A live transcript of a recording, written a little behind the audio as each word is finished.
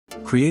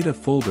Create a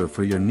folder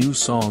for your new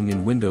song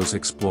in Windows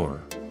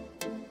Explorer.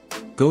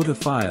 Go to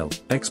File,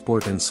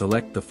 Export and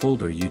select the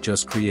folder you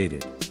just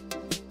created.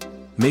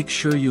 Make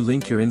sure you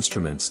link your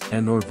instruments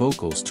and/or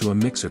vocals to a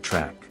mixer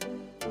track.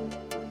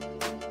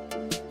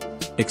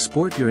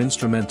 Export your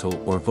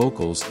instrumental or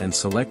vocals and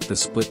select the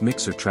Split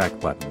Mixer Track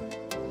button.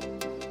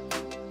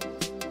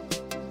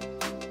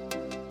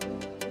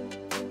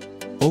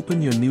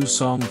 Open your new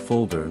song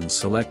folder and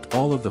select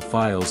all of the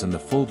files in the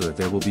folder.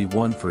 There will be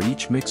one for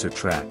each mixer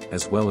track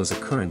as well as a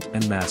current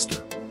and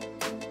master.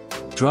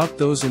 Drop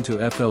those into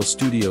FL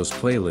Studio's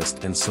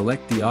playlist and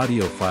select the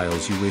audio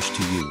files you wish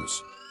to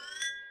use.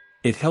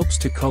 It helps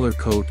to color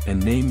code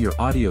and name your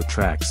audio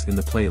tracks in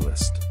the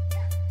playlist.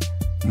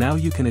 Now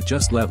you can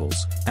adjust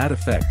levels, add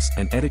effects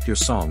and edit your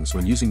songs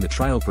when using the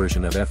trial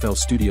version of FL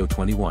Studio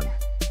 21.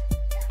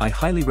 I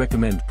highly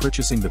recommend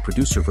purchasing the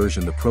producer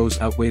version. The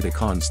pros outweigh the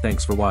cons.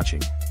 Thanks for watching.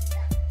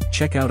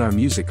 Check out our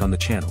music on the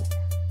channel.